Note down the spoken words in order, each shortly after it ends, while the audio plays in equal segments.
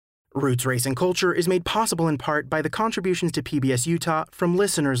Roots Race and Culture is made possible in part by the contributions to PBS Utah from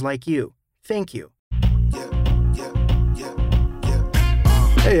listeners like you. Thank you.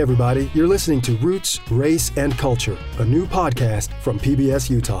 Hey everybody, you're listening to Roots, Race, and Culture, a new podcast from PBS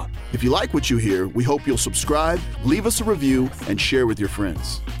Utah. If you like what you hear, we hope you'll subscribe, leave us a review, and share with your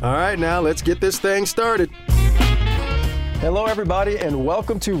friends. All right, now let's get this thing started. Hello everybody, and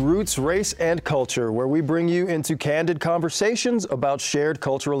welcome to Roots, Race, and Culture, where we bring you into candid conversations about shared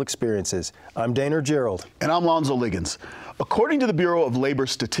cultural experiences. I'm Daner Gerald. And I'm Lonzo Liggins. According to the Bureau of Labor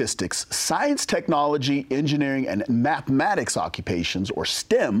Statistics, science, technology, engineering, and mathematics occupations, or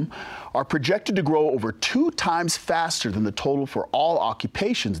STEM, are projected to grow over 2 times faster than the total for all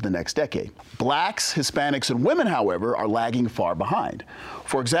occupations in the next decade. Blacks, Hispanics, and women, however, are lagging far behind.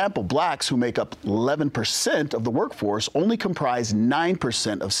 For example, blacks, who make up 11% of the workforce, only comprise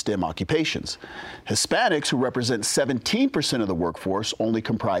 9% of STEM occupations. Hispanics, who represent 17% of the workforce, only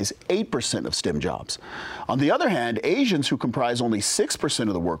comprise 8% of STEM jobs. On the other hand, Asians, who comprise only 6%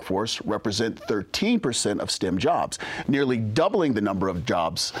 of the workforce, represent 13% of STEM jobs, nearly doubling the number of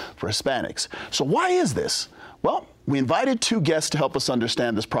jobs for Hispanics. So why is this? Well, we invited 2 guests to help us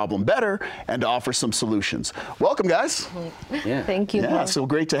understand this problem better and to offer some solutions. Welcome, guys. Yeah. Thank you. Yeah, so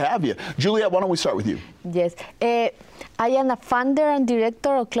great to have you. Juliette, why don't we start with you? Yes. I am a founder and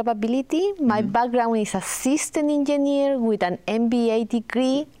director of Clubability. My background is assistant engineer with an MBA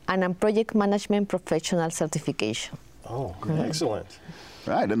degree and a project management professional certification. Oh, excellent.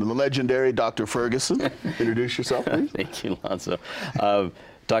 All right, and the legendary Dr. Ferguson. Introduce yourself, please. Thank you, Lonzo.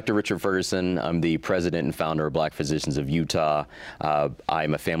 Dr. Richard Ferguson. I'm the president and founder of Black Physicians of Utah.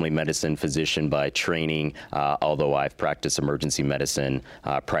 I'm a family medicine physician by training, although I've practiced emergency medicine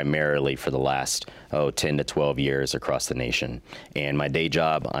primarily for the last 10 to 12 years across the nation. And my day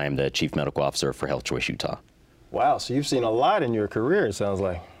job, I am the chief medical officer for Health Choice Utah. Wow, so you've seen a lot in your career, it sounds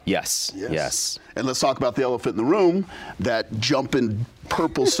like. Yes. And let's talk about the elephant in the room, that jumping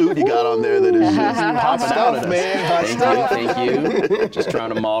purple suit you got on there that is just popping out at us. Man, Thank you. Just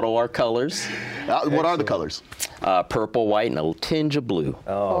trying to model our colors. What are the colors? Purple, white, and a tinge of blue.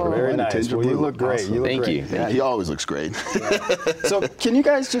 Oh, very nice. Well, you look great. Awesome. You look Thank great. you. Yeah, he always looks great. So can you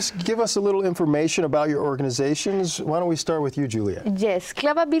guys just give us a little information about your organizations? Why don't we start with you, Julia? Yes,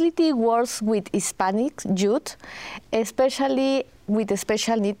 Clubability works with Hispanic youth, especially with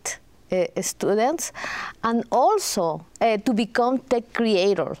special needs students, and also to become tech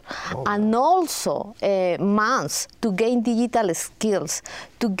creators, and also moms to gain digital skills,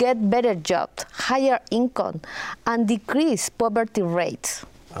 to get better jobs, higher income, and decrease poverty rates.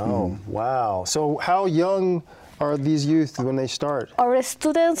 Oh, wow. So how young are these youth when they start? Our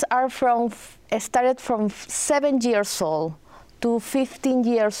students are started from 7 years old to 15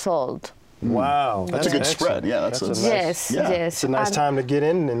 years old. Wow. That's a good spread. Yeah, that's Yes. It's a nice time to get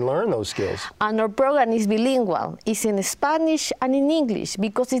in and learn those skills. And our program is bilingual. It's in Spanish and in English,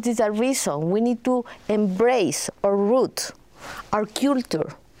 because it is a reason we need to embrace our root, our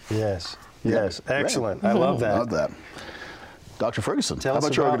culture. Yes. Excellent. I love that. Love that. Dr. Ferguson, Tell how us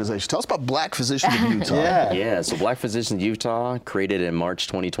about your about- organization? Tell us about Black Physicians of Utah. Yeah, so Black Physicians of Utah, created in March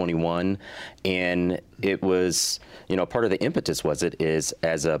 2021, and it was, part of the impetus is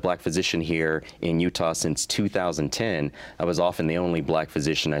as a Black physician here in Utah since 2010, I was often the only Black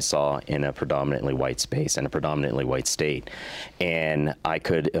physician I saw in a predominantly white space and a predominantly white state. And I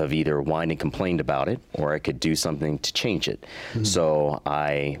could have either whined and complained about it, or I could do something to change it. So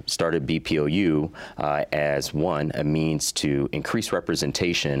I started BPOU as a means to increase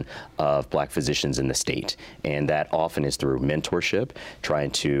representation of Black physicians in the state. And that often is through mentorship,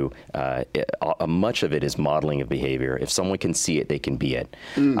 trying to, much of it is modeling of behavior. If someone can see it, they can be it.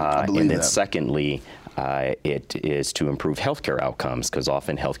 And then secondly, it is to improve healthcare outcomes, because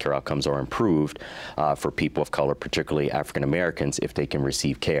often healthcare outcomes are improved for people of color, particularly African Americans, if they can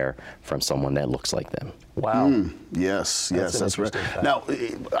receive care from someone that looks like them. Wow. Yes, that's right. fact. Now,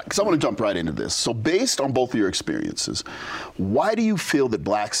 because I want to jump right into this. So based on both of your experiences, why do you feel that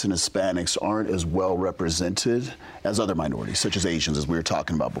Blacks and Hispanics aren't as well represented as other minorities, such as Asians, as we were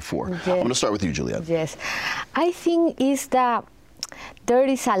talking about before? Yes. I'm going to start with you, Juliette. Yes. I think it's that there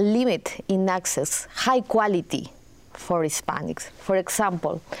is a limit in access, high quality for Hispanics. For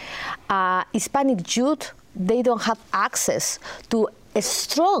example, Hispanic youth, they don't have access to a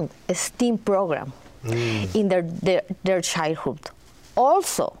strong STEAM program in their childhood.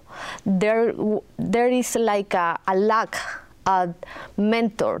 Also, there is like a lack of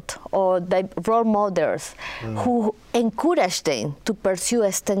mentors or the role models who encourage them to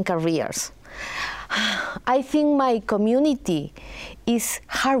pursue STEM careers. I think my community is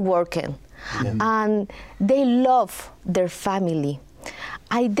hardworking and they love their family.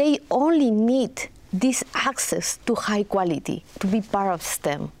 they only need this access to high quality to be part of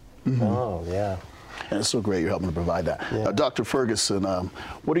STEM. Oh, yeah. And it's so great you're helping to provide that. Yeah. Dr. Ferguson,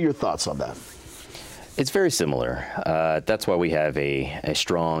 what are your thoughts on that? It's very similar. That's why we have a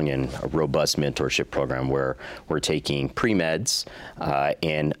strong and a robust mentorship program where we're taking pre-meds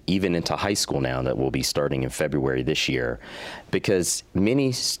and even into high school now that will be starting in February this year, because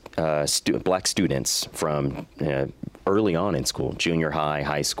many Black students from early on in school, junior high,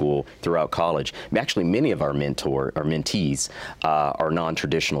 high school, throughout college, actually many of our mentees are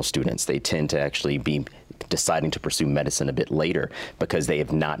non-traditional students. They tend to actually be deciding to pursue medicine a bit later because they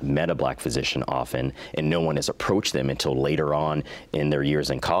have not met a Black physician often, and no one has approached them until later on in their years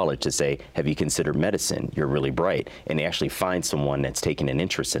in college to say, have you considered medicine? You're really bright. And they actually find someone that's taken an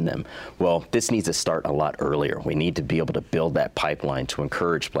interest in them. Well, this needs to start a lot earlier. We need to be able to build that pipeline to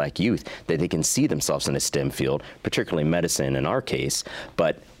encourage Black youth that they can see themselves in a STEM field, particularly medicine in our case,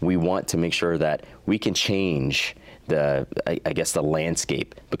 but we want to make sure that we can change I guess the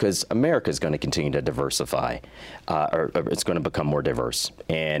landscape, because America is going to continue to diversify, or it's going to become more diverse.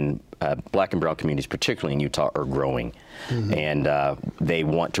 And Black and brown communities, particularly in Utah, are growing, and they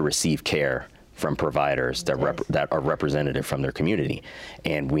want to receive care from providers that are representative from their community.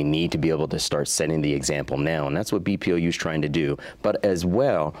 And we need to be able to start setting the example now, and that's what BPOU is trying to do, but as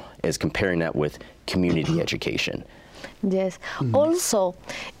well as comparing that with community education. Yes. Also,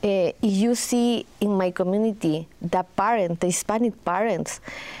 you see in my community, the Hispanic parents,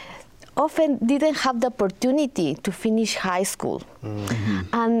 often didn't have the opportunity to finish high school.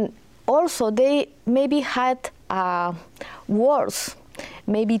 And also, they maybe had worse,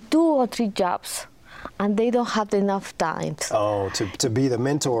 maybe 2 or 3 jobs, and they don't have enough time. Oh, to be the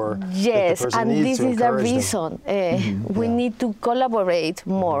mentor. Yes, that the person and needs this to is the encourage reason we need to collaborate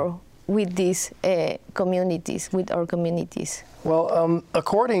more with these communities, with our communities. Well,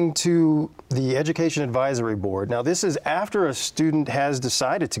 according to the Education Advisory Board, now this is after a student has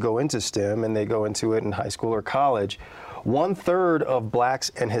decided to go into STEM and they go into it in high school or college, 1/3 of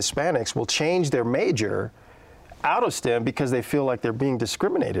Blacks and Hispanics will change their major out of STEM because they feel like they're being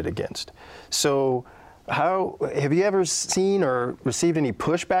discriminated against. So have you ever seen or received any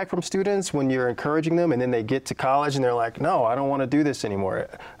pushback from students when you're encouraging them and then they get to college and they're like, no, I don't want to do this anymore?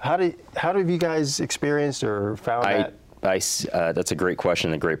 How have you guys experienced or found that? That's a great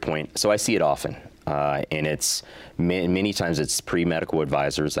question, a great point. So I see it often. And it's many times it's pre-medical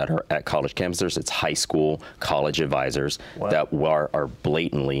advisors that are at college campuses. It's high school, college advisors that are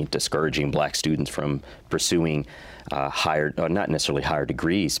blatantly discouraging Black students from pursuing not necessarily higher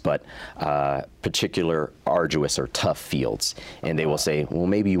degrees, but particular arduous or tough fields. And they will say, well,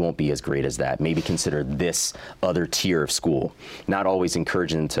 maybe you won't be as great as that. Maybe consider this other tier of school. Not always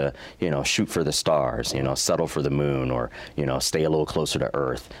encouraging them to, shoot for the stars, settle for the moon, or, stay a little closer to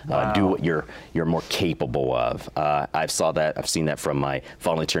earth. Do what you're more capable of. I've seen that from my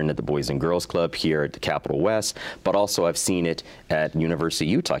volunteering at the Boys and Girls Club here at the Capitol West, but also I've seen it at University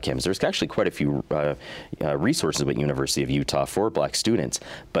of Utah campus. There's actually quite a few resources at University of Utah for Black students,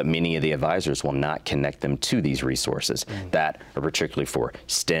 but many of the advisors will not connect them to these resources that are particularly for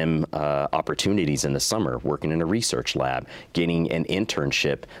STEM opportunities in the summer, working in a research lab, getting an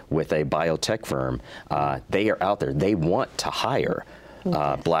internship with a biotech firm. They are out there. They want to hire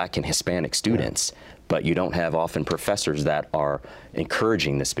Black and Hispanic students, but you don't have often professors that are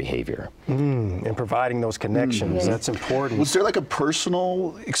encouraging this behavior. And providing those connections, that's important. Was there like a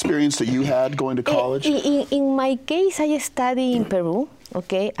personal experience that you had going to college? In my case, I studied in Peru,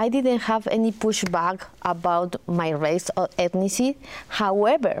 okay? I didn't have any pushback about my race or ethnicity.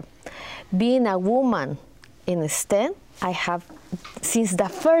 However, being a woman in STEM, I have, since the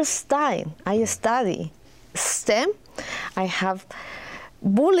first time I study STEM, I have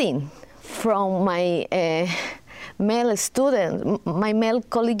bullying from my male students, my male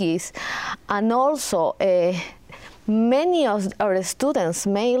colleagues, and also many of our students,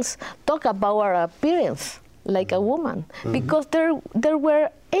 males, talk about our appearance like a woman, because there were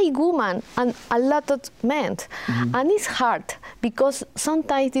a woman and a lot of men, and it's hard because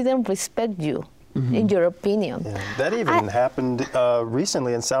sometimes they don't respect you. In your opinion. Yeah. That even happened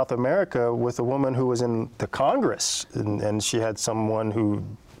recently in South America with a woman who was in the Congress, and she had someone who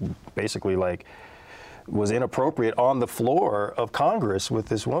basically was inappropriate on the floor of Congress with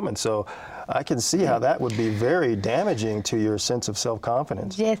this woman. So I can see how that would be very damaging to your sense of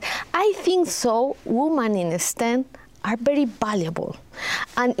self-confidence. Yes, I think so. Women in STEM are very valuable.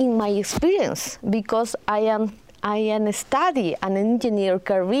 And in my experience, because I am study an engineer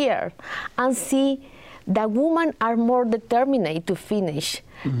career and see that women are more determined to finish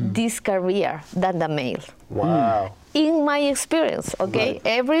this career than the male. Wow. in my experience, okay? Right.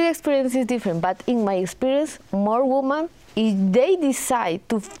 Every experience is different, but in my experience, more women, if they decide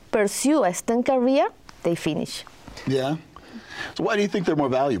to pursue a STEM career, they finish. Yeah. So why do you think they're more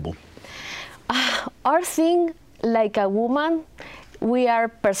valuable? Our thing, like a woman, our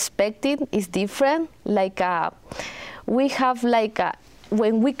perspective is different. We have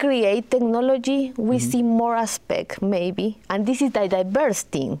when we create technology, we see more aspect maybe, and this is the diverse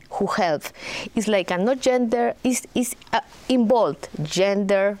thing who helps. It's like not gender, is involved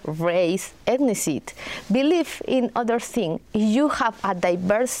gender, race, ethnicity. Believe in other things. If you have a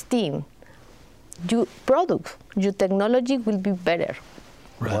diverse team, your technology will be better.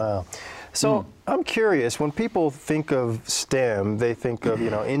 Right. Wow. So I'm curious, when people think of STEM, they think of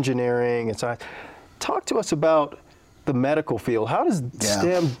engineering and science. Talk to us about the medical field. How does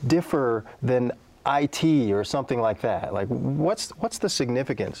STEM differ than IT or something like that? Like, what's the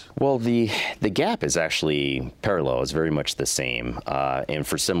significance? Well, the gap is actually parallel. It's very much the same, and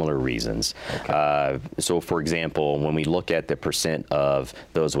for similar reasons. Okay. So, for example, when we look at the percent of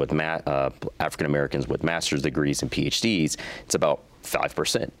those with African Americans with master's degrees and PhDs, it's about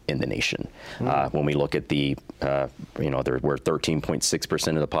 5% in the nation. When we look at we're 13.6%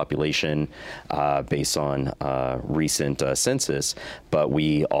 of the population based on recent census, but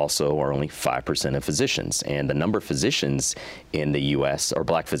we also are only 5% of physicians. And the number of physicians in the U.S., or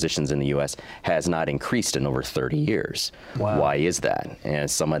black physicians in the U.S., has not increased in over 30 years. Wow. Why is that? And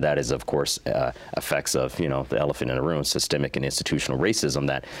some of that is, of course, effects of, the elephant in the room, systemic and institutional racism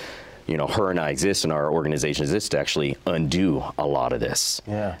that her and I exist, and our organization exists to actually undo a lot of this,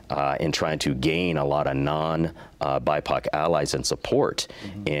 and trying to gain a lot of non-BIPOC allies and support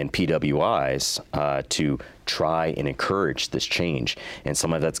in PWIs to try and encourage this change. And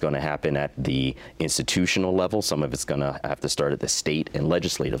some of that's going to happen at the institutional level. Some of it's going to have to start at the state and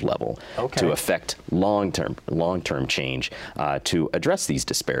legislative level to affect long-term change to address these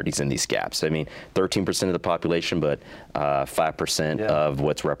disparities and these gaps. I mean, 13% of the population, but 5% of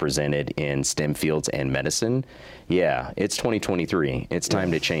what's represented in STEM fields and medicine. Yeah, it's 2023. It's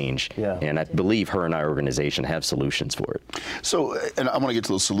time to change. Yeah. And I believe her and our organization have solutions for it. So, and I want to get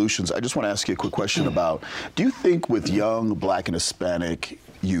to those solutions. I just want to ask you a quick question about, do you think with young Black and Hispanic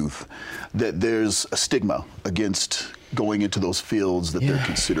youth that there's a stigma against going into those fields, that they're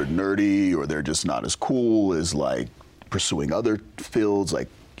considered nerdy, or they're just not as cool as like pursuing other fields like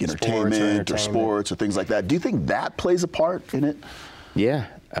entertainment or sports or things like that? Do you think that plays a part in it? Yeah.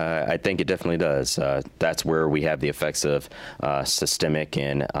 I think it definitely does. That's where we have the effects of systemic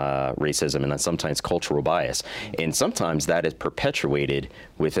and racism, and then sometimes cultural bias. And sometimes that is perpetuated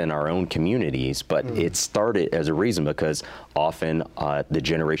within our own communities, but it started as a reason because often the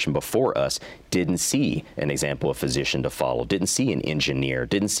generation before us didn't see an example of physician to follow, didn't see an engineer,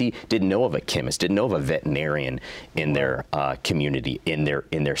 didn't know of a chemist, didn't know of a veterinarian in their community, in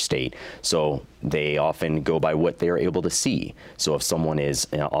their state. So they often go by what they're able to see. So if someone is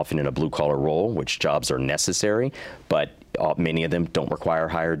often in a blue-collar role, which jobs are necessary, but many of them don't require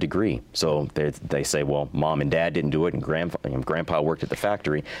a higher degree. So they say, well, mom and dad didn't do it, and grandpa worked at the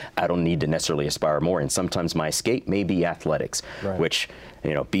factory. I don't need to necessarily aspire more. And sometimes my escape may be athletics, which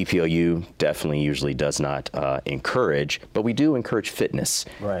BPOU definitely usually does not encourage, but we do encourage fitness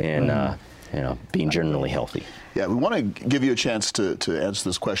and being generally healthy. Yeah, we want to give you a chance to answer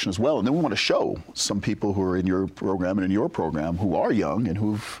this question as well, and then we want to show some people who are in your program and in your program who are young and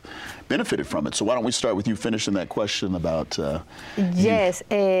who've benefited from it. So why don't we start with you finishing that question about Yes,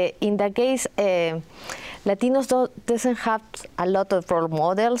 in the case, Latinos doesn't have a lot of role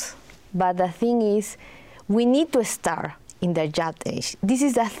models, but the thing is, we need to start in the young age. This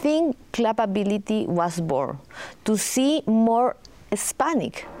is the thing Clapability was born, to see more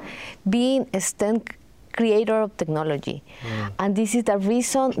Hispanic being a STEM creator of technology. And this is the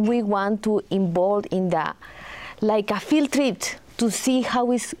reason we want to involve in like a field trip to see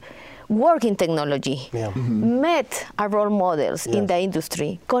how it's working technology. Met our role models in the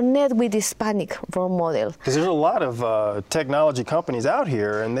industry, connect with Hispanic role models. Because there's a lot of technology companies out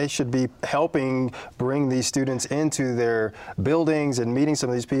here, and they should be helping bring these students into their buildings and meeting some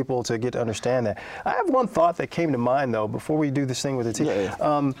of these people to get to understand that. I have one thought that came to mind, though, before we do this thing with the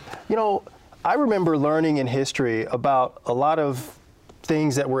team. I remember learning in history about a lot of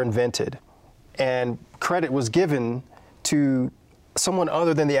things that were invented, and credit was given to someone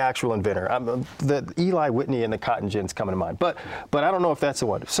other than the actual inventor. The Eli Whitney and the cotton gin's coming to mind, but I don't know if that's the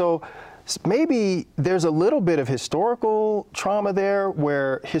one. So maybe there's a little bit of historical trauma there,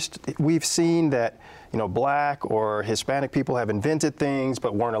 where we've seen that Black or Hispanic people have invented things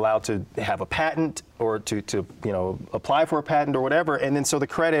but weren't allowed to have a patent or to apply for a patent or whatever, and then so the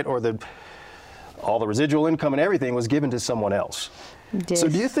credit or the all the residual income and everything was given to someone else. Yes. So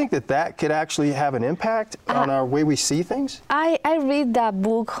do you think that that could actually have an impact on our way we see things? I read the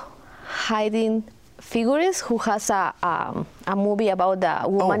book Hiding Figures, who has a movie about the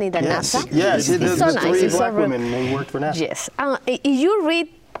woman in the NASA. Yes, it's so nice. Three It's black so women who worked for NASA. Yes. If you read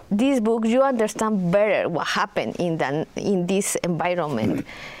this book, you understand better what happened in this environment.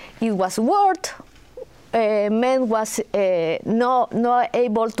 It was work. Men was not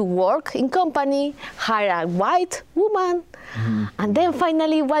able to work in company, hire a white woman, and then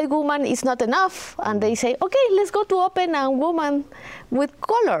finally white woman is not enough, and they say, okay, let's go to open a woman with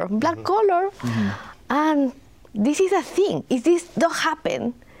color, black color, and this is a thing. If this don't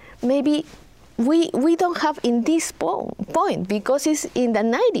happen, maybe we don't have in this point because it's in the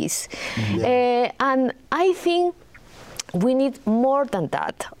 90s, and I think we need more than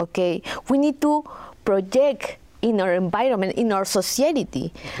that. Okay, we need to project in our environment, in our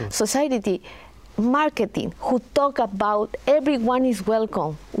society, marketing, who talk about everyone is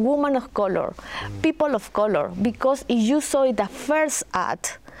welcome, women of color, people of color, because if you saw the first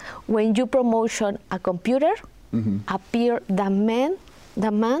ad, when you promotion a computer, appear the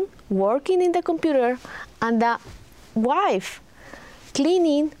man working in the computer and the wife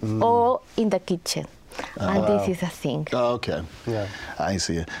cleaning or in the kitchen. And this is a thing. Oh, okay. Yeah. I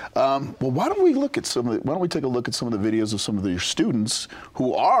see it. Well, why don't we take a look at some of the videos of some of your students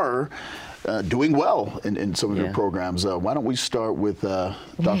who are doing well in some of your programs. Why don't we start with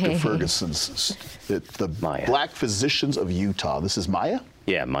Dr. Ferguson's, the Black Physicians of Utah. This is Maya?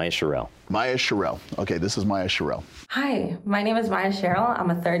 Yeah, Maya Sherrill. Maya Sherrill. Okay, this is Maya Sherrill. Hi, my name is Maya Sherrill.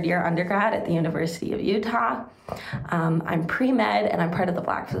 I'm a third-year undergrad at the University of Utah. I'm pre-med, and I'm part of the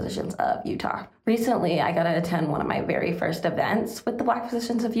Black Physicians of Utah. Recently, I got to attend one of my very first events with the Black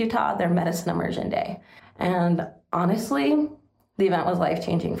Physicians of Utah, their Medicine Immersion Day. And honestly, the event was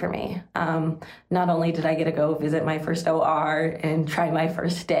life-changing for me. Not only did I get to go visit my first OR and try my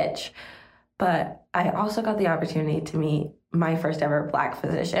first stitch, but I also got the opportunity to meet my first ever Black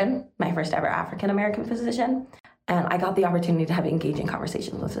physician, my first ever African-American physician, and I got the opportunity to have engaging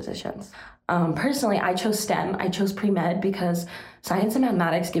conversations with physicians. Personally, I chose STEM, I chose pre-med because science and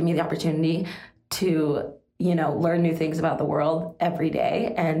mathematics give me the opportunity to, learn new things about the world every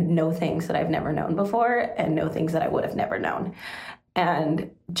day and know things that I've never known before and know things that I would have never known.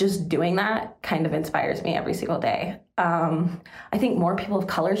 And just doing that kind of inspires me every single day. I think more people of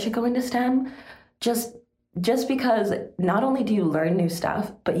color should go into STEM just because not only do you learn new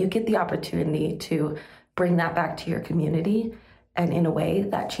stuff, but you get the opportunity to bring that back to your community and in a way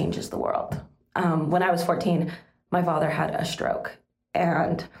that changes the world. When I was 14, my father had a stroke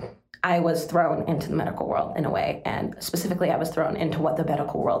and I was thrown into the medical world in a way. And specifically, I was thrown into what the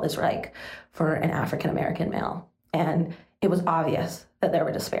medical world is like for an African-American male. And it was obvious that there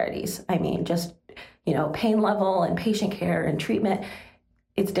were disparities. I mean, just, pain level and patient care and treatment,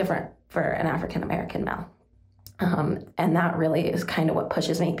 it's different for an African-American male. And that really is kind of what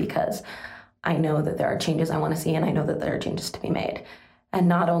pushes me because I know that there are changes I want to see and I know that there are changes to be made. And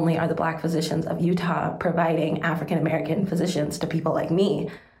not only are the Black Physicians of Utah providing African-American physicians to people like me,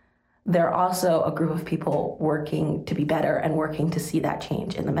 they're also a group of people working to be better and working to see that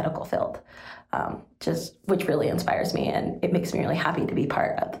change in the medical field, which really inspires me, and it makes me really happy to be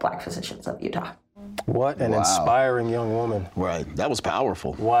part of the Black Physicians of Utah. What an inspiring young woman. Right. That was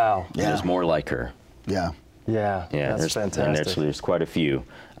powerful. Wow. Yeah. There's more like her. Yeah. Yeah, that's fantastic. And there's quite a few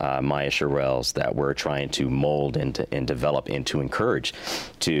Maya Sherrills that we're trying to mold and develop and to encourage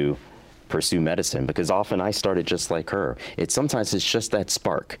to pursue medicine, because often I started just like her. Sometimes it's just that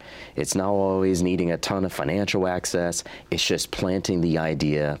spark. It's not always needing a ton of financial access. It's just planting the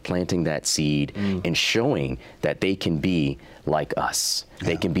idea, planting that seed, and showing that they can be like us. Yeah.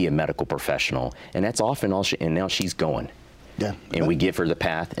 They can be a medical professional, and that's often all and now she's going. Yeah, and we give her the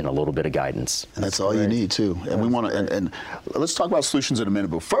path and a little bit of guidance. And that's all you need, too. And we want to, and let's talk about solutions in a minute.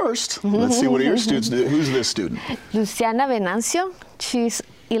 But first, let's see what your students do. Who's this student? Luciana Venancio. She's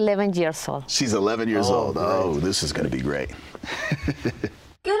 11 years old. She's 11 years old. Great. Oh, this is going to be great.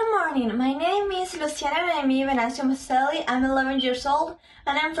 Good morning. My name is Luciana Venancio Maselli. I'm 11 years old,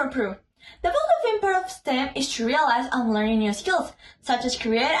 and I'm from Peru. The goal of being part of STEM is to realize and learn new skills, such as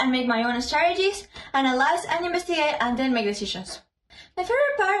create and make my own strategies, analyze and investigate, and then make decisions. My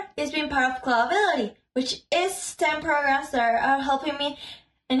favorite part is being part of Clubability, which is STEM programs that are helping me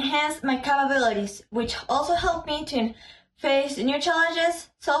enhance my capabilities, which also help me to face new challenges,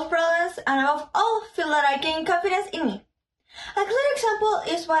 solve problems, and above all, feel that I gain confidence in me. A clear example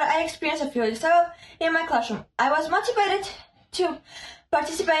is what I experienced a few years ago in my classroom. I was motivated to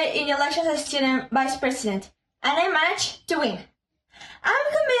participate in the elections as student vice president, and I managed to win. I'm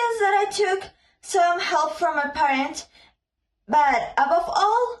convinced that I took some help from my parents, but above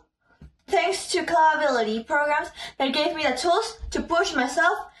all, thanks to capability programs that gave me the tools to push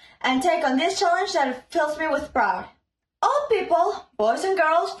myself and take on this challenge that fills me with pride. All people, boys and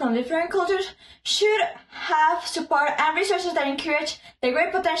girls from different cultures, should have support and resources that encourage the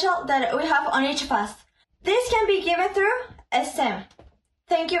great potential that we have on each of us. This can be given through STEM.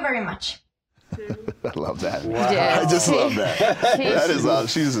 Thank you very much. I love that. Wow. Yes. I just love that. That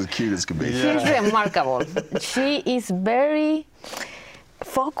is, she's as cute as can be. She's remarkable. She is very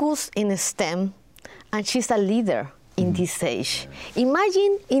focused in STEM, and she's a leader in this age.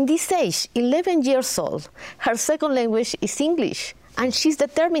 Imagine in this age, 11 years old, her second language is English, and she's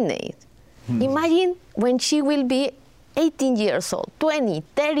determined. Imagine when she will be 18 years old, 20,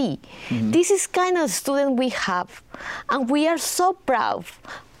 30. This is kind of student we have, and we are so proud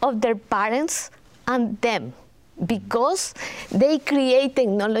of their parents and them, because they create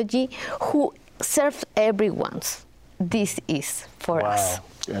technology who serves everyone. This is for us.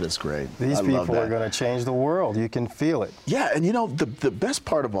 That is great. These people are going to change the world. You can feel it. Yeah, and you know, the best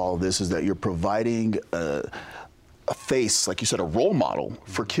part of all of this is that you're providing a face, like you said, a role model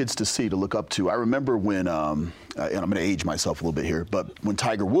for kids to see, to look up to. I remember when, and I'm going to age myself a little bit here, but when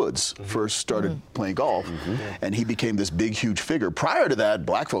Tiger Woods first started playing golf, and he became this big, huge figure. Prior to that,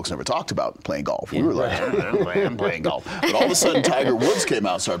 black folks never talked about playing golf. We were like, I'm playing golf. But all of a sudden, Tiger Woods came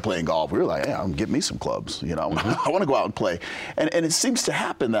out and started playing golf. We were like, yeah, get me some clubs. You know, I want to go out and play. And it seems to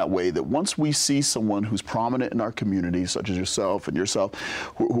happen that way, that once we see someone who's prominent in our community, such as yourself and yourself,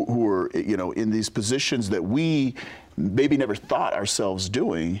 who are, you know, in these positions that we maybe never thought ourselves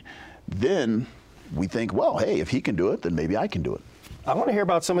doing, then we think, well, hey, if he can do it, then maybe I can do it. I want to hear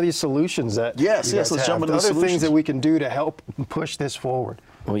about some of these solutions that let's jump into the other solutions. things that we can do to help push this forward.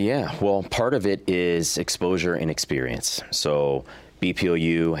 Well, yeah. Well, part of it is exposure and experience. So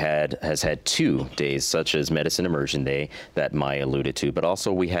BPOU has had 2 days, such as Medicine Immersion Day that Maya alluded to, but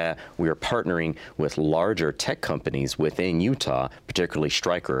also we are partnering with larger tech companies within Utah, particularly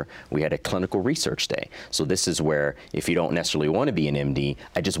Stryker. We had a clinical research day. So this is where, if you don't necessarily want to be an MD,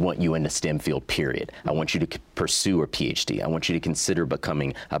 I just want you in the STEM field, period. I want you to pursue a PhD. I want you to consider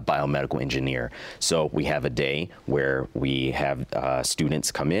becoming a biomedical engineer. So we have a day where we have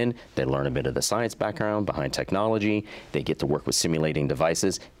students come in, they learn a bit of the science background behind technology, they get to work with simulating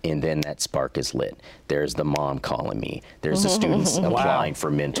devices, and then that spark is lit. There's the mom calling me. There's the students applying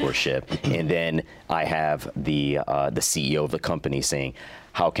for mentorship, and then I have the CEO of the company saying,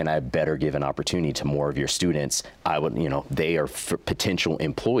 how can I better give an opportunity to more of your students? I would, you know, they are potential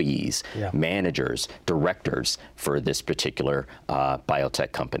employees, managers, directors for this particular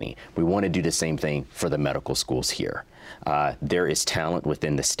biotech company. We want to do the same thing for the medical schools here. There is talent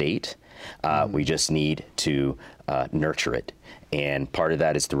within the state. We just need to nurture it. And part of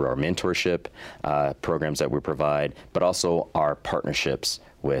that is through our mentorship programs that we provide, but also our partnerships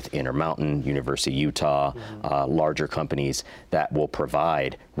with Intermountain, University of Utah, larger companies that will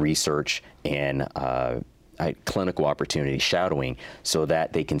provide research and clinical opportunity shadowing, so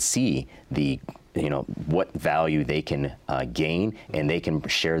that they can see what value they can gain, and they can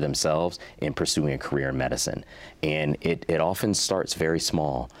share themselves in pursuing a career in medicine. And it often starts very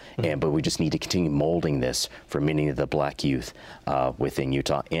small, but we just need to continue molding this for many of the black youth within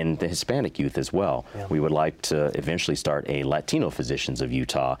Utah, and the Hispanic youth as well. We would like to eventually start a Latino Physicians of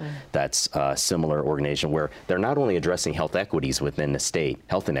Utah that's a similar organization, where they're not only addressing health equities within the state,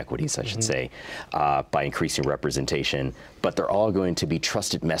 health inequities I should say, by increasing representation, but they're all going to be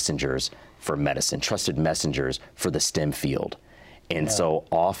trusted messengers for medicine, trusted messengers for the STEM field. And so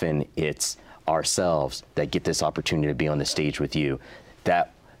often it's ourselves that get this opportunity to be on the stage with you,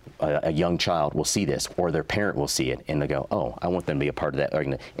 that a young child will see this, or their parent will see it, and they go, oh, I want them to be a part of that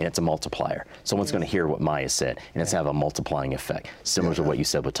argument. And it's a multiplier. Someone's going to hear what Maya said, and it's going to have a multiplying effect, similar to what you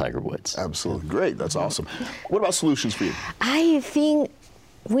said with Tiger Woods. Absolutely. Great. That's awesome. What about solutions for you? I think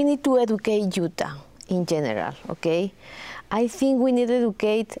we need to educate Utah in general, okay? I think we need to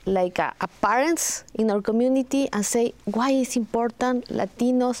educate like parents in our community and say why it's important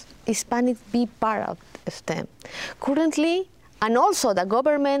Latinos, Hispanics be part of STEM. Currently, and also the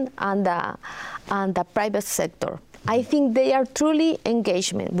government and the private sector, I think they are truly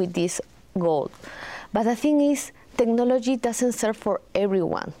engaged with this goal. But the thing is, technology doesn't serve for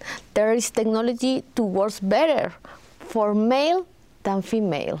everyone. There is technology to work better for male than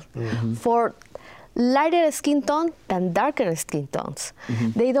female, for lighter skin tone than darker skin tones.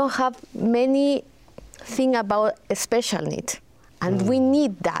 They don't have many things about special needs, and we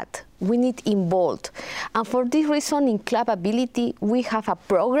need that. We need involved. And for this reason, in Clubability, we have a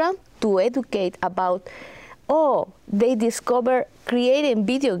program to educate about Or they discover creating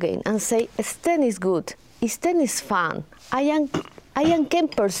video game and say, STEM is good, STEM is fun, I can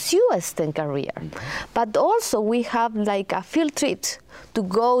pursue a STEM career. But also we have like a field trip to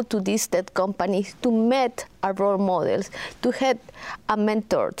go to these tech companies to meet our role models, to have a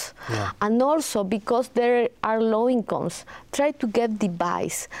mentors. And also because there are low incomes, try to get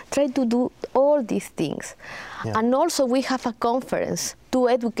device, try to do all these things. And also we have a conference to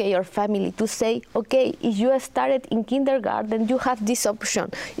educate your family, to say, okay, if you started in kindergarten, you have this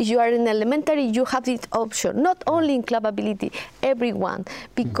option. If you are in elementary, you have this option. Not only in club ability, everyone,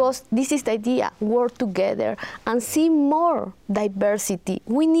 because this is the idea, work together and see more diversity.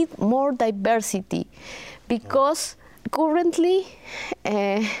 We need more diversity because currently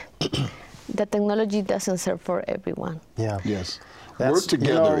the technology doesn't serve for everyone. Work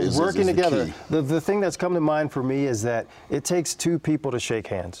together is working together. key. The thing that's come to mind for me is that it takes two people to shake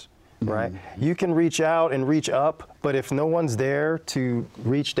hands, right? You can reach out and reach up, but if no one's there to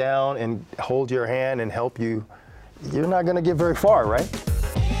reach down and hold your hand and help you, you're not going to get very far, right?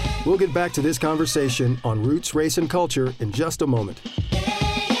 We'll get back to this conversation on Roots, Race, and Culture in just a moment.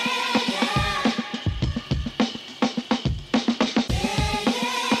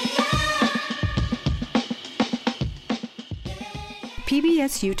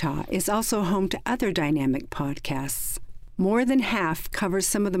 PBS Utah is also home to other dynamic podcasts. More Than Half covers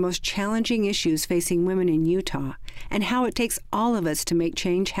some of the most challenging issues facing women in Utah and how it takes all of us to make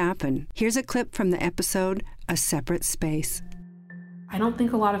change happen. Here's a clip from the episode, A Separate Space. I don't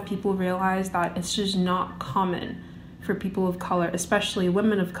think a lot of people realize that it's just not common for people of color, especially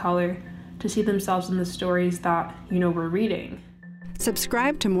women of color, to see themselves in the stories that, we're reading.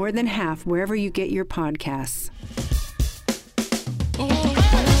 Subscribe to More Than Half wherever you get your podcasts.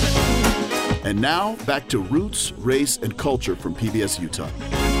 And now, back to Roots, Race, and Culture from PBS Utah.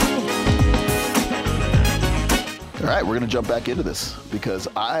 All right, we're going to jump back into this because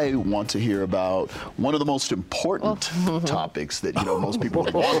I want to hear about one of the most important topics that, most people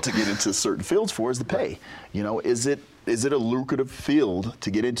want to get into certain fields for is the pay. Is it a lucrative field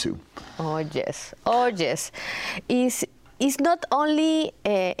to get into? Oh, yes. It's not only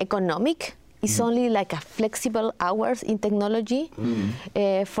economic. It's only like a flexible hours in technology.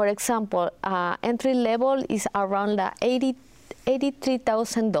 For example, entry level is around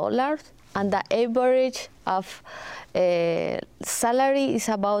 $83,000, and the average of salary is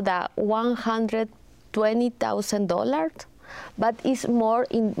about $120,000. But it's more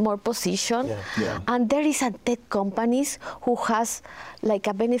in more position. And there is a tech companies who has like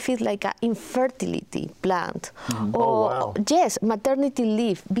a benefit like an infertility plan. Yes, maternity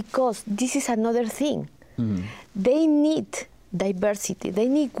leave, because this is another thing. They need diversity, they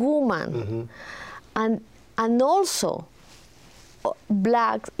need women. And also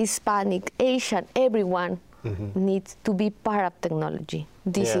Black, Hispanic, Asian, everyone needs to be part of technology.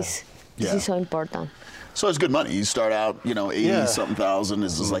 This is so important. So it's good money. You start out, 80-something thousand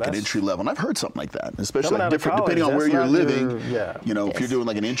is like an entry level. And I've heard something like that, especially like different, depending on where you're living. If you're doing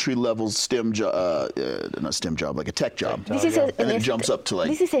like an entry level STEM job, not STEM job, like a tech job. And then it jumps up to like.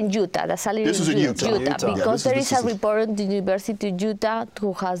 This is in Utah. The salary is in Utah. Because there is a report in the University of Utah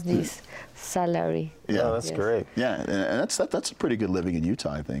who has this salary. That's great. And that's a pretty good living in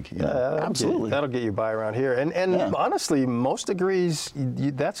Utah, I think. Absolutely. That'll get you by around here. And honestly, most degrees,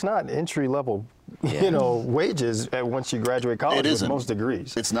 that's not entry level. Wages once you graduate college with most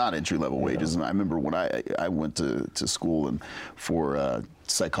degrees. It's not entry-level wages. And I remember when I went to school and for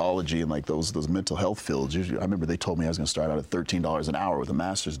psychology and like those mental health fields, I remember they told me I was going to start out at $13 an hour with a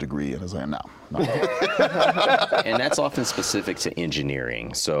master's degree, and I was like, no. And that's often specific to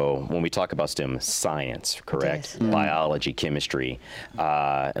engineering. So when we talk about STEM, science, correct? Biology, chemistry,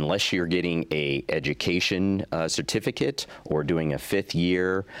 unless you're getting a education certificate or doing a 5th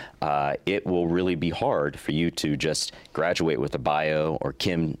year, it will really be hard for you to just graduate with a bio or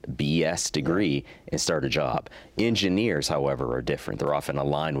chem BS degree and start a job. Engineers, however, are different. They're often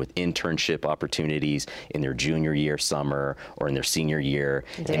aligned with internship opportunities in their junior year, summer, or in their senior year.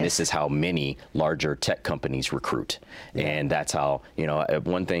 And this is how many larger tech companies recruit. And that's how,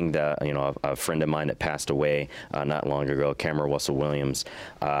 one thing that, a friend of mine that passed away not long ago, Cameron Russell Williams,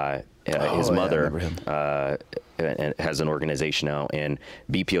 his mother has an organization now, and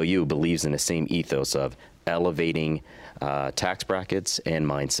BPOU believes in the same ethos of elevating tax brackets and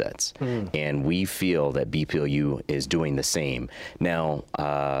mindsets. And we feel that BPOU is doing the same. Now,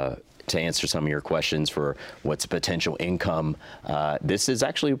 to answer some of your questions for what's potential income, this is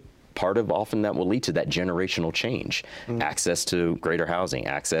actually part of often that will lead to that generational change. Access to greater housing,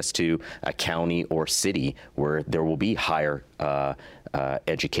 access to a county or city where there will be higher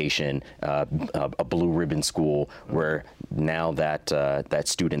education, a blue ribbon school, where now that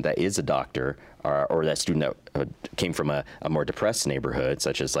student that is a doctor, or that student that came from a more depressed neighborhood,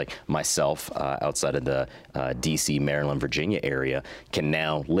 such as like myself, outside of the D.C., Maryland, Virginia area, can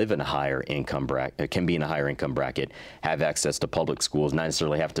now live in a higher income bracket, can be in a higher income bracket, have access to public schools, not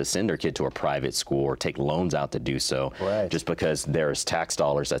necessarily have to send their kid to a private school or take loans out to do so, just because there's tax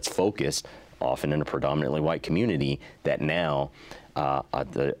dollars that's focused, often in a predominantly white community, that now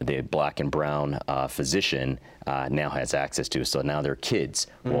the black and brown physician now has access to. So now their kids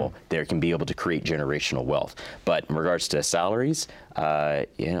they can be able to create generational wealth. But in regards to salaries,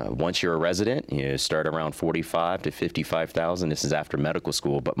 once you're a resident, you start around 45 to 55,000. This is after medical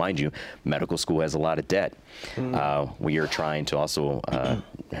school, but mind you, medical school has a lot of debt. We are trying to also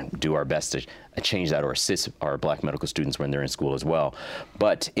do our best to change that, or assist our black medical students when they're in school as well.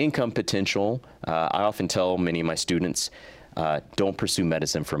 But income potential, I often tell many of my students, don't pursue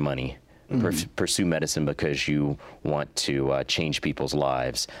medicine for money. Pursue medicine because you want to change people's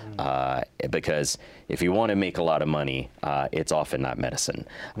lives. Because if you want to make a lot of money, it's often not medicine.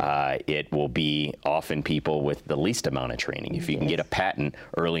 It will be often people with the least amount of training. If you can get a patent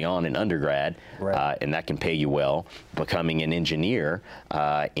early on in undergrad, and that can pay you well, becoming an engineer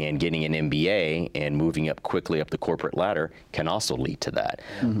and getting an MBA and moving up quickly up the corporate ladder can also lead to that.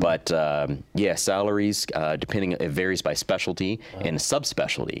 But yeah, salaries, depending, it varies by specialty and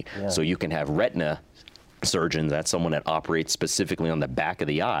subspecialty. So you can have retina surgeons, that's someone that operates specifically on the back of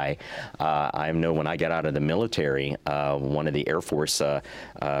the eye. I know when I got out of the military, one of the Air Force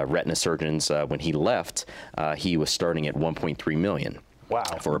retina surgeons, when he left, he was starting at $1.3 million. Wow.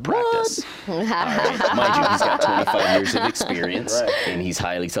 For a practice. Mind you, he's got 25 years of experience, and he's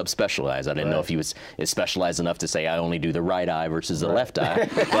highly subspecialized. I didn't know if he was specialized enough to say, I only do the right eye versus the left eye.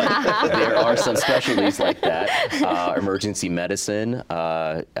 But there are some specialties like that. Emergency medicine,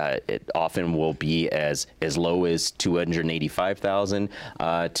 it often will be as low as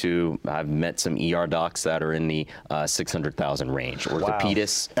 $285,000 to, I've met some ER docs that are in the $600,000 range.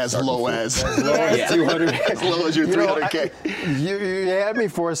 Orthopedists. As low as 200. As low as your 300K. You had me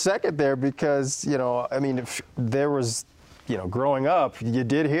for a second there, because, I mean, if there was, growing up, you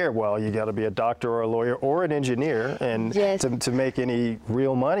did hear, well, you got to be a doctor or a lawyer or an engineer and to make any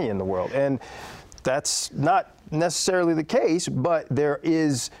real money in the world. And that's not necessarily the case, but there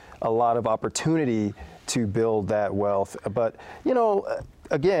is a lot of opportunity to build that wealth. But,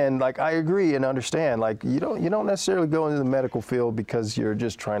 again, like, I agree and understand, like, you don't necessarily go into the medical field because you're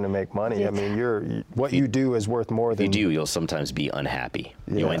just trying to make money. I mean, what you do is worth more than you'll sometimes be unhappy.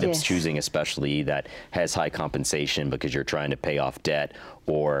 You'll end up choosing a specialty that has high compensation because you're trying to pay off debt,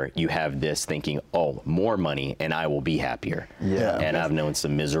 or you have this thinking, oh, more money and I will be happier. And I've known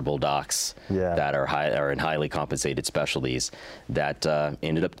some miserable docs that are in highly compensated specialties that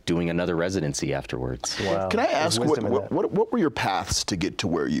ended up doing another residency afterwards. Wow. Can I ask, what were your paths to get to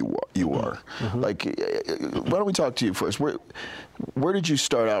where you are? Like, why don't we talk to you first? Where did you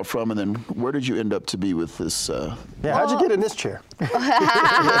start out from, and then where did you end up to be with this? How'd you get in this chair? Okay,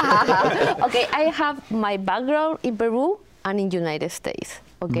 I have my background in Peru and in United States,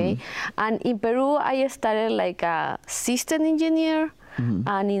 okay? And in Peru, I started like a system engineer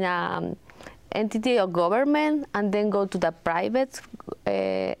and in an entity of government, and then go to the private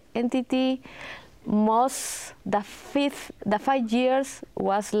entity. The 5 years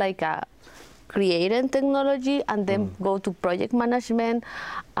was like a creating technology, and then go to project management,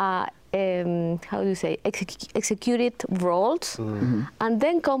 how do you say, executed roles, and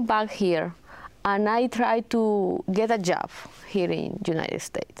then come back here. And I try to get a job here in United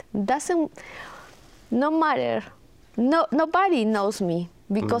States. No matter, nobody knows me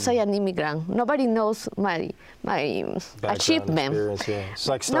because I am an immigrant. Nobody knows my achievement. It's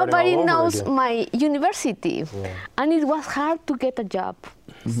like nobody knows my university. And it was hard to get a job,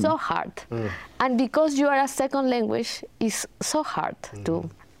 so hard. And because you are a second language, it's so hard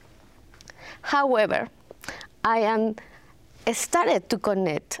too. However, I started to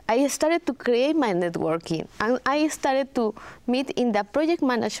connect. I started to create my networking, and I started to meet in the project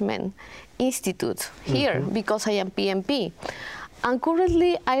management institute here because I am PMP. And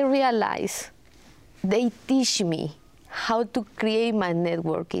currently, I realize they teach me how to create my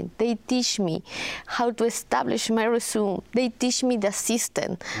networking. They teach me how to establish my resume. They teach me the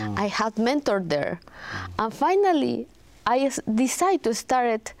system. I had mentor there. And finally, I decided to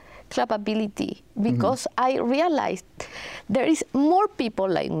start Clubability because I realized there is more people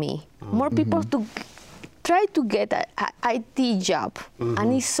like me, more people to try to get an IT job.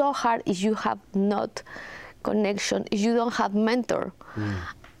 And it's so hard if you have not connection, if you don't have mentor.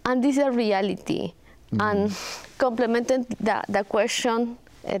 And this is a reality. And complementing the question,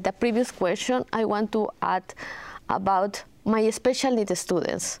 the previous question, I want to add about my special needs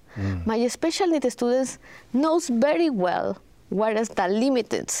students. My special needs students knows very well what is the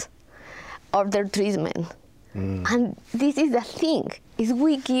limits of their treatment. And this is the thing, is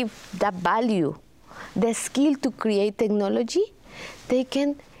we give the value, the skill to create technology, they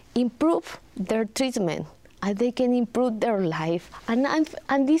can improve their treatment and they can improve their life. And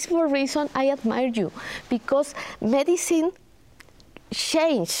this for reason I admire you, because medicine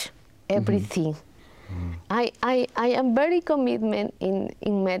change everything. I am very commitment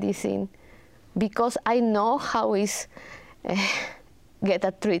in medicine because I know how is get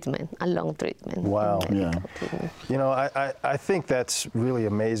a treatment, a long treatment. Wow. Yeah. Treatment. You know, I think that's really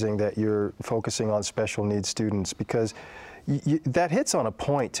amazing that you're focusing on special needs students, because that hits on a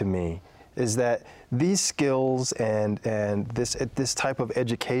point to me, is that these skills and this type of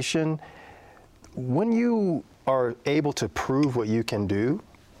education, when you are able to prove what you can do,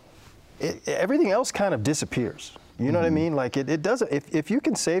 everything else kind of disappears. You know what I mean? Like it doesn't, if you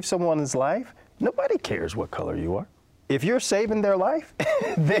can save someone's life, nobody cares what color you are. If you're saving their life,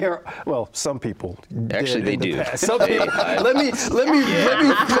 well, some people actually they do. Some people. Let me go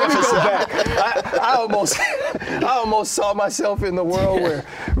back. I almost saw myself in the world where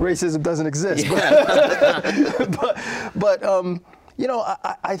racism doesn't exist. But you know,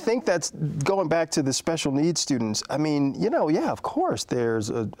 I think that's going back to the special needs students. I mean, you know, yeah, of course, there's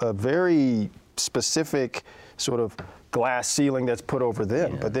a very specific sort of glass ceiling that's put over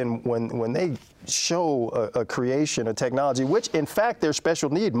them. But then when they show a creation, a technology, which in fact their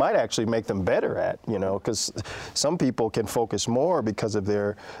special need might actually make them better at, you know, because some people can focus more because of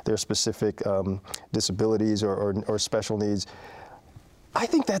their specific disabilities or special needs. I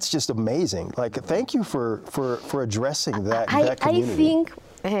think that's just amazing. Like, thank you for addressing that community.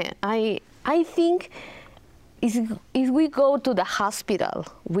 I think if we go to the hospital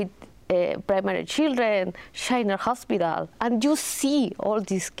with primary children, Shiner Hospital, and you see all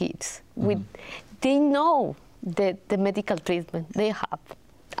these kids, they know the medical treatment they have,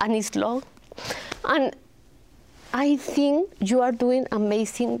 and it's long. And I think you are doing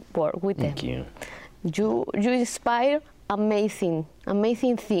amazing work with them. Thank you. You inspire amazing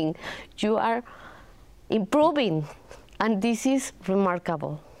thing. You are improving, and this is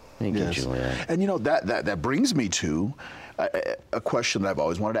remarkable. Thank you, Juliette. And you know, that brings me to a question that I've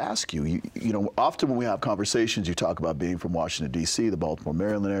always wanted to ask you. You know, often when we have conversations, you talk about being from Washington, D.C., the Baltimore,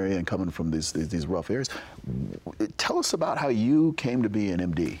 Maryland area, and coming from these rough areas. Tell us about how you came to be an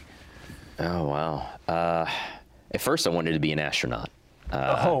MD. Oh, wow. At first, I wanted to be an astronaut.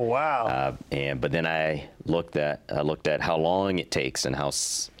 Oh, wow. But then I looked at how long it takes and how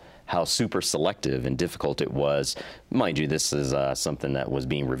super selective and difficult it was. Mind you, this is something that was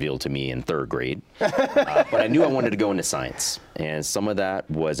being revealed to me in 3rd grade. But I knew I wanted to go into science. And some of that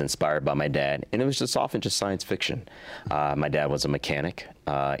was inspired by my dad. And it was just often just science fiction. My dad was a mechanic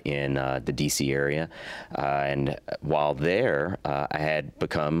in the D.C. area. And while there, I had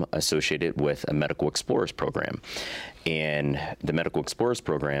become associated with a Medical Explorers program. And the Medical Explorers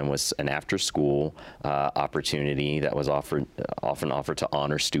program was an after-school opportunity that was often offered to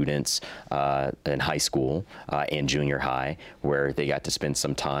honor students in high school and junior high, where they got to spend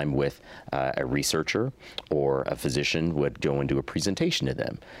some time with a researcher, or a physician would go and do a presentation to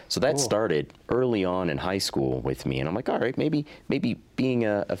them. So that started early on in high school with me, and I'm like, all right, maybe being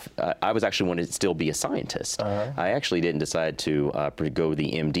I was actually wanted to still be a scientist. I actually didn't decide to go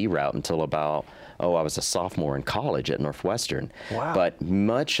the MD route until about, I was a sophomore in college at Northwestern. Wow. But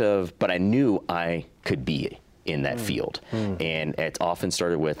I knew I could be in that field. And it often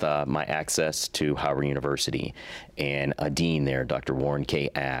started with my access to Howard University and a dean there, Dr. Warren K.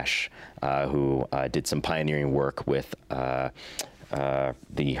 Ash, who did some pioneering work with the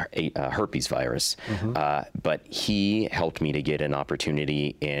herpes virus. But he helped me to get an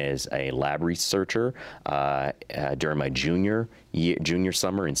opportunity as a lab researcher during my junior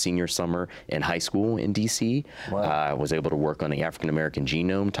summer and senior summer in high school in D.C. I was able to work on the African American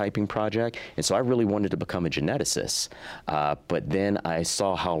genome typing project, and so I really wanted to become a geneticist. But then I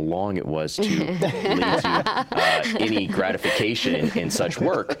saw how long it was to lead to any gratification in such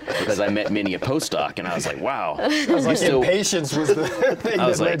work, because I met many a postdoc, and I was like, wow. Impatience was the thing I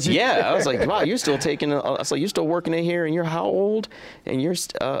was that like, led you. yeah. I was like, wow, you're still taking. I was like, you're still working in here, and you're how old? And you're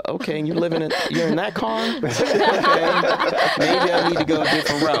okay, and you're in that car. Okay, maybe I need to go a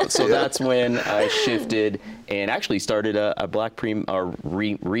different route. So that's when I shifted and actually started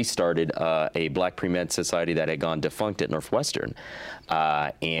restarted a Black Pre-Med Society that had gone defunct at Northwestern.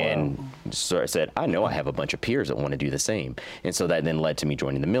 So I said, I know I have a bunch of peers that want to do the same. And so that then led to me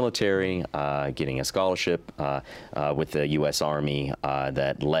joining the military, getting a scholarship with the U.S. Army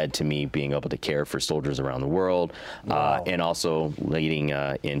that led to me being able to care for soldiers around the world, and also leading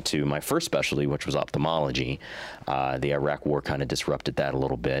into my first specialty, which was ophthalmology. The Iraq War kind of disrupted that a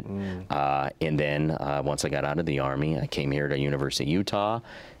little bit. And then once I got out of the Army, I came here to University of Utah,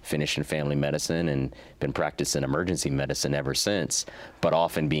 finished in family medicine, and been practicing emergency medicine ever since, but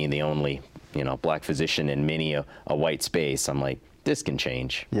often being the only, Black physician in many a white space. I'm like, this can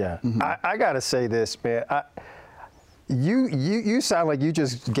change. Yeah. I gotta say this, man. You sound like you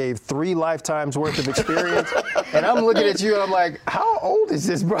just gave 3 lifetimes worth of experience, and I'm looking at you and I'm like, how old is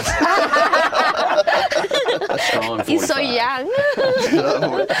this brother? He's so young.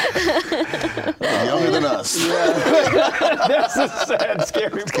 Younger than us. Yeah. That's the sad,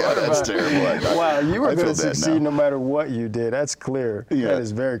 scary part about That's terrible. Wow, you were going to feel bad succeed now. no matter what you did. That's clear. Yeah. That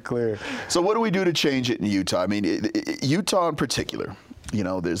is very clear. So what do we do to change it in Utah? I mean, Utah in particular,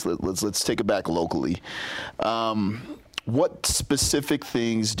 let's take it back locally. What specific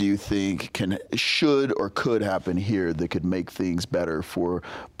things do you think should or could happen here that could make things better for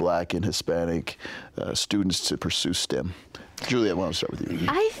Black and Hispanic students to pursue STEM? Juliette, why don't I start with you?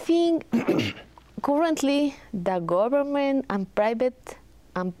 I think currently the government and private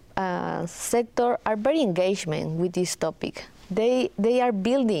sector are very engaged with this topic. They are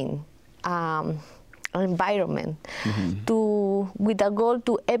building an environment with a goal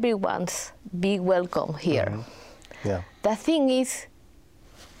to everyone's be welcome here. Yeah. The thing is,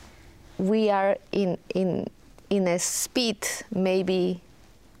 we are in a speed, maybe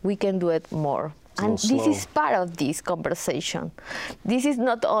we can do it more. And this is part of this conversation. This is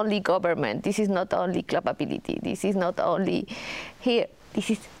not only government, this is not only capability, this is not only here, this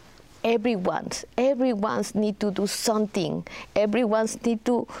is everyone's. Everyone's need to do something. Everyone's need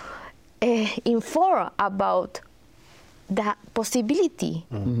to inform about the possibility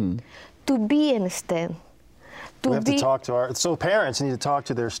to be in STEM. We have to talk to so parents need to talk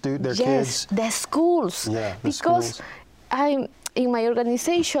to their kids. Yes, the schools. Yeah, because in my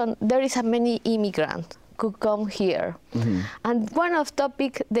organization, there is a many immigrants who come here. And one of the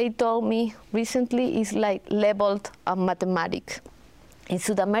topics they told me recently is like leveled mathematics. In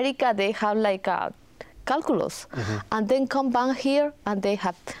South America, they have like a calculus, and then come back here and they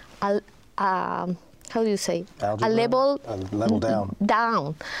have how do you say? Algebra? A level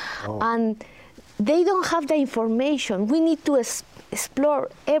down. Oh. And they don't have the information. We need to explore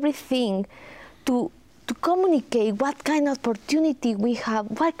everything to communicate what kind of opportunity we have,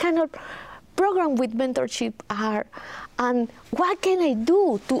 what kind of program with mentorship are, and what can I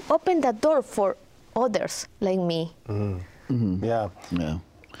do to open the door for others like me. Yeah.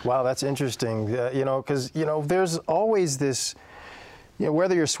 Wow, that's interesting. Because there's always this.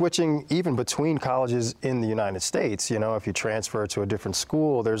 Whether you're switching even between colleges in the United States, if you transfer to a different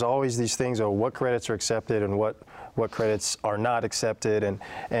school, there's always these things of what credits are accepted and what credits are not accepted.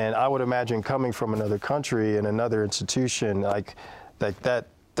 And I would imagine coming from another country and another institution, like that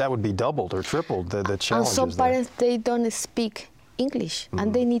would be doubled or tripled the challenges. And some parents, they don't speak English,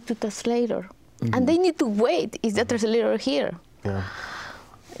 and they need to translator. And they need to wait. Is the translator here? Yeah.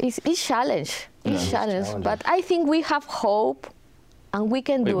 It's challenge. It's challenge. But I think we have hope. And we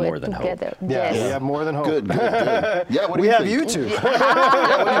can do it together. Yeah, we have more than hope. Good. Yeah, what do you think? You two.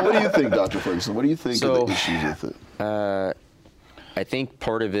 What do you think, Dr. Ferguson? What do you think of the issues with it? I think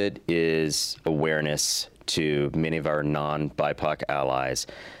part of it is awareness to many of our non-BIPOC allies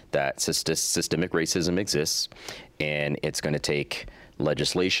that systemic racism exists, and it's going to take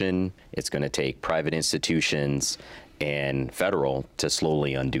legislation, it's going to take private institutions, and federal to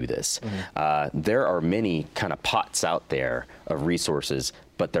slowly undo this. There are many kind of pots out there of resources,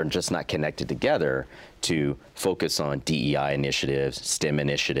 but they're just not connected together to focus on DEI initiatives, STEM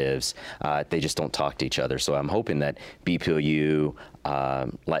initiatives. They just don't talk to each other. So I'm hoping that BPLU,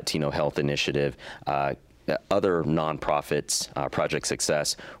 Latino Health Initiative, other nonprofits, Project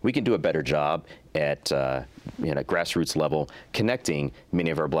Success, we can do a better job at grassroots level connecting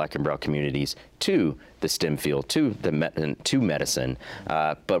many of our Black and brown communities to the STEM field, to medicine.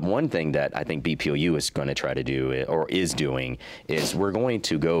 But one thing that I think BPLU is going to try to do, or is doing, is we're going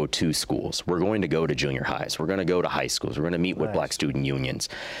to go to schools. We're going to go to junior highs. We're going to go to high schools. We're going to meet with Black student unions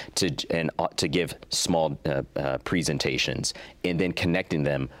to give small presentations, and then connecting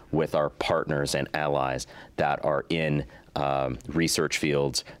them with our partners and allies that are in research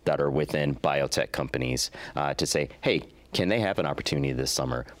fields, that are within biotech companies, to say, hey, can they have an opportunity this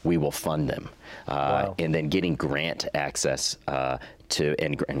summer? We will fund them. Wow. And then getting grant access and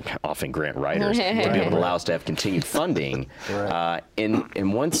often grant writers to be able to allow us to have continued funding. Right.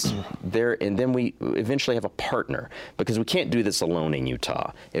 And once there, and then we eventually have a partner, because we can't do this alone in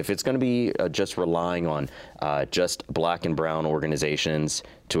Utah. If it's going to be just relying on just Black and brown organizations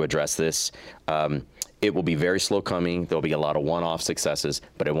to address this, it will be very slow coming. There'll be a lot of one-off successes,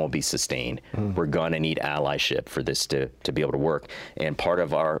 but it won't be sustained. We're going to need allyship for this to be able to work. And part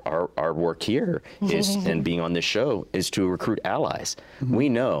of our work here is, and being on this show, is to recruit allies. We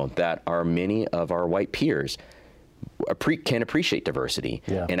know that many of our white peers can appreciate diversity.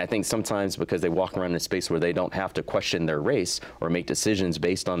 Yeah. And I think sometimes because they walk around in a space where they don't have to question their race or make decisions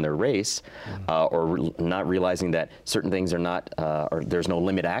based on their race, or not realizing that certain things are not, or there's no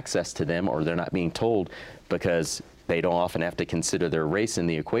limited access to them, or they're not being told because they don't often have to consider their race in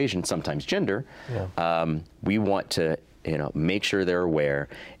the equation, sometimes gender. Yeah. We want to make sure they're aware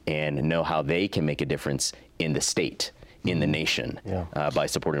and know how they can make a difference in the state, in the nation, by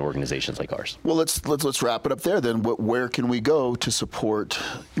supporting organizations like ours. Well, let's wrap it up there then. Where can we go to support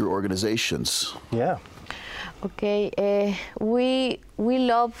your organizations? Yeah. Okay, we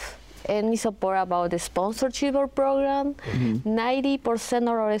love any support about the sponsorship or program. 90% of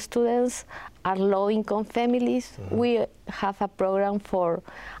our students are low-income families. We have a program for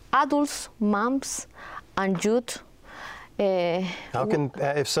adults, moms, and youth. How can,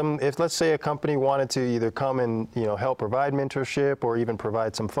 if let's say a company wanted to either come and help provide mentorship or even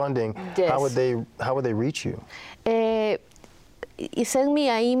provide some funding, yes. how would they reach you? Send me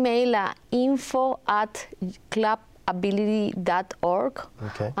an email at info@clubability.org,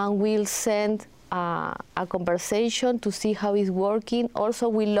 and we'll send a conversation to see how it's working. Also,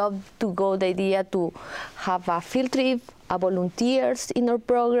 we love to go the idea to have a field trip, volunteers in our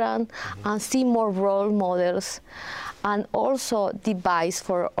program, and see more role models, and also device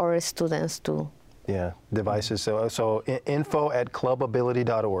for our students too. Yeah, devices. So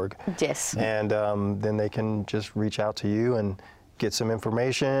info@clubability.org. Yes. And then they can just reach out to you and get some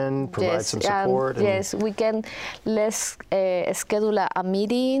information, provide some support. Yes, we can. Let's schedule a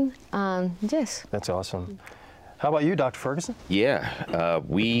meeting, and yes. That's awesome. How about you, Dr. Ferguson? Yeah,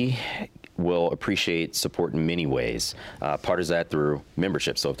 we will appreciate support in many ways. Part of that through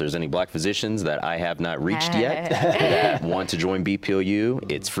membership. So if there's any Black physicians that I have not reached yet that want to join BPLU,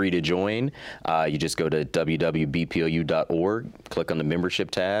 it's free to join. You just go to www.bplu.org, click on the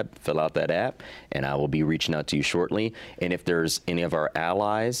membership tab, fill out that app, and I will be reaching out to you shortly. And if there's any of our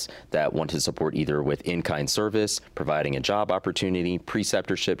allies that want to support either with in-kind service, providing a job opportunity,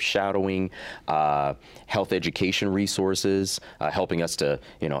 preceptorship, shadowing, health education resources, helping us to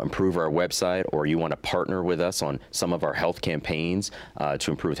improve our website, or you want to partner with us on some of our health campaigns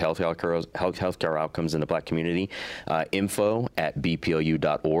to improve healthcare outcomes in the Black community,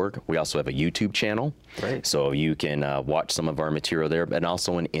 info@bplu.org. We also have a YouTube channel. Great. So you can watch some of our material there, but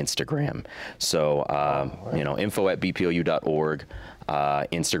also on Instagram. So, info@bplu.org,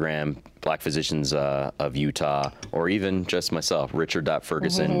 Instagram, Black Physicians of Utah, or even just myself,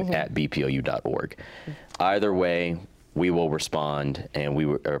 richard.ferguson@bplu.org. Either way, we will respond, and we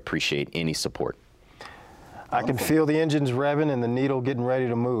would appreciate any support. I can feel the engines revving and the needle getting ready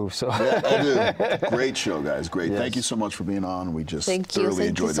to move. So yeah, I do. Great show, guys. Great. Yes. Thank you so much for being on. We just thoroughly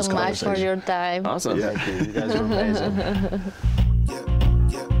enjoyed this conversation. Thank you so much for your time. Awesome. Yeah. Thank you. You guys are amazing.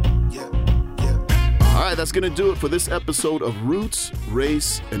 All right, that's going to do it for this episode of Roots,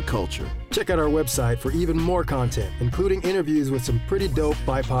 Race, and Culture. Check out our website for even more content, including interviews with some pretty dope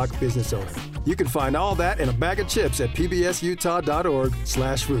BIPOC business owners. You can find all that in a bag of chips at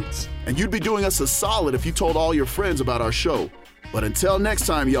pbsutah.org/roots. And you'd be doing us a solid if you told all your friends about our show. But until next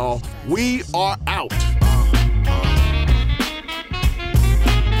time, y'all, we are out.